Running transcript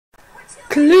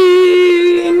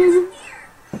Clean.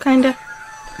 Kinda.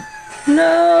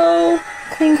 No.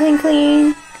 Clean, clean,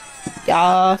 clean.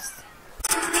 Yes.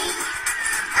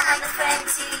 I'm a friend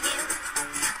to you.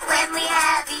 When we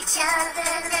have each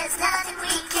other, there's nothing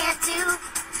we can't do.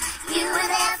 You were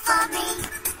there for me.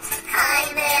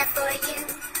 I'm there for you.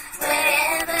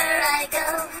 Wherever I go,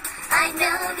 I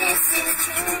know this is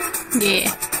true. Yeah.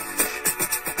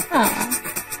 Aww.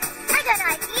 I got an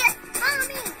idea. Follow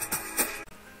me.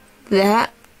 That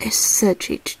is such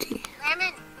HD.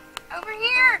 Lemon, over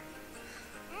here.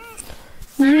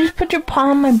 You just put your paw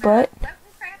on my butt.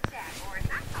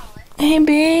 Hey,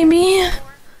 baby.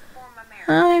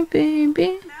 Hi,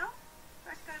 baby.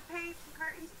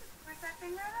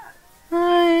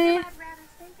 Hi.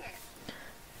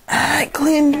 I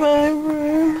cleaned my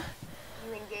room.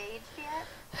 You engaged yet?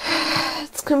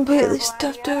 It's completely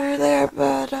stuffed over there,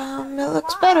 but it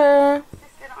looks better.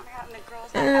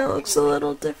 And it looks a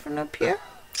little different up here.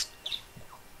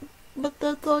 But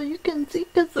that's all you can see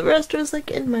because the rest was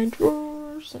like in my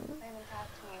drawers. And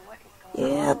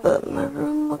yeah, but my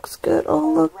room looks good.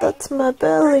 Oh, look, that's my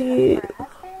belly.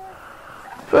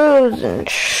 Frozen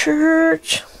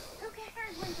church.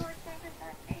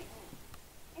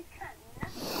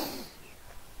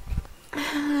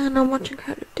 And I'm watching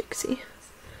Crowd of Dixie.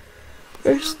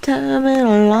 First time in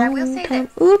a long time.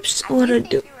 Oops, what'd I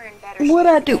do?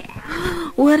 What'd I do?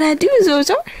 What'd I do,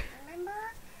 Zozo?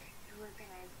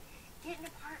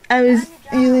 I was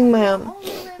using my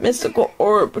mystical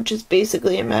orb, which is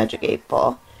basically a magic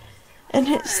 8-ball. And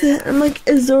it said, I'm like,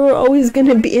 is Zora always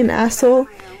gonna be an asshole?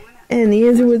 And the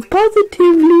answer was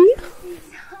positively.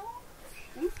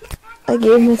 I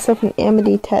gave myself an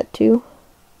Amity tattoo.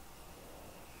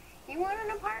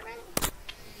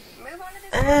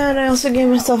 And I also gave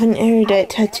myself an erudite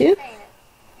tattoo.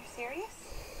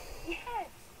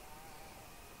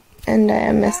 And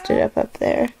I messed it up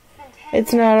there.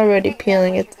 It's not already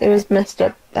peeling. It was messed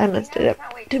up. I messed it up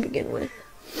to begin with.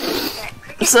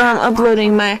 So I'm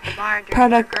uploading my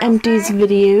product empties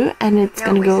video, and it's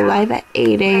gonna go live at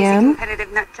 8 a.m.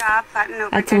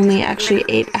 That's only actually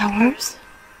 8 hours.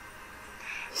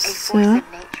 So,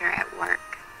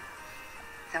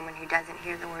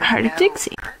 Heart of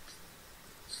Dixie.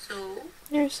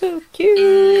 You're so cute.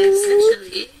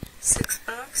 Essentially,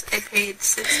 $6. I paid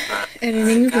 $6.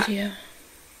 Editing a video.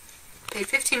 Paid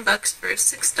 $15 for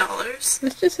 $6.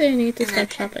 Let's just say I need to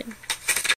start shopping.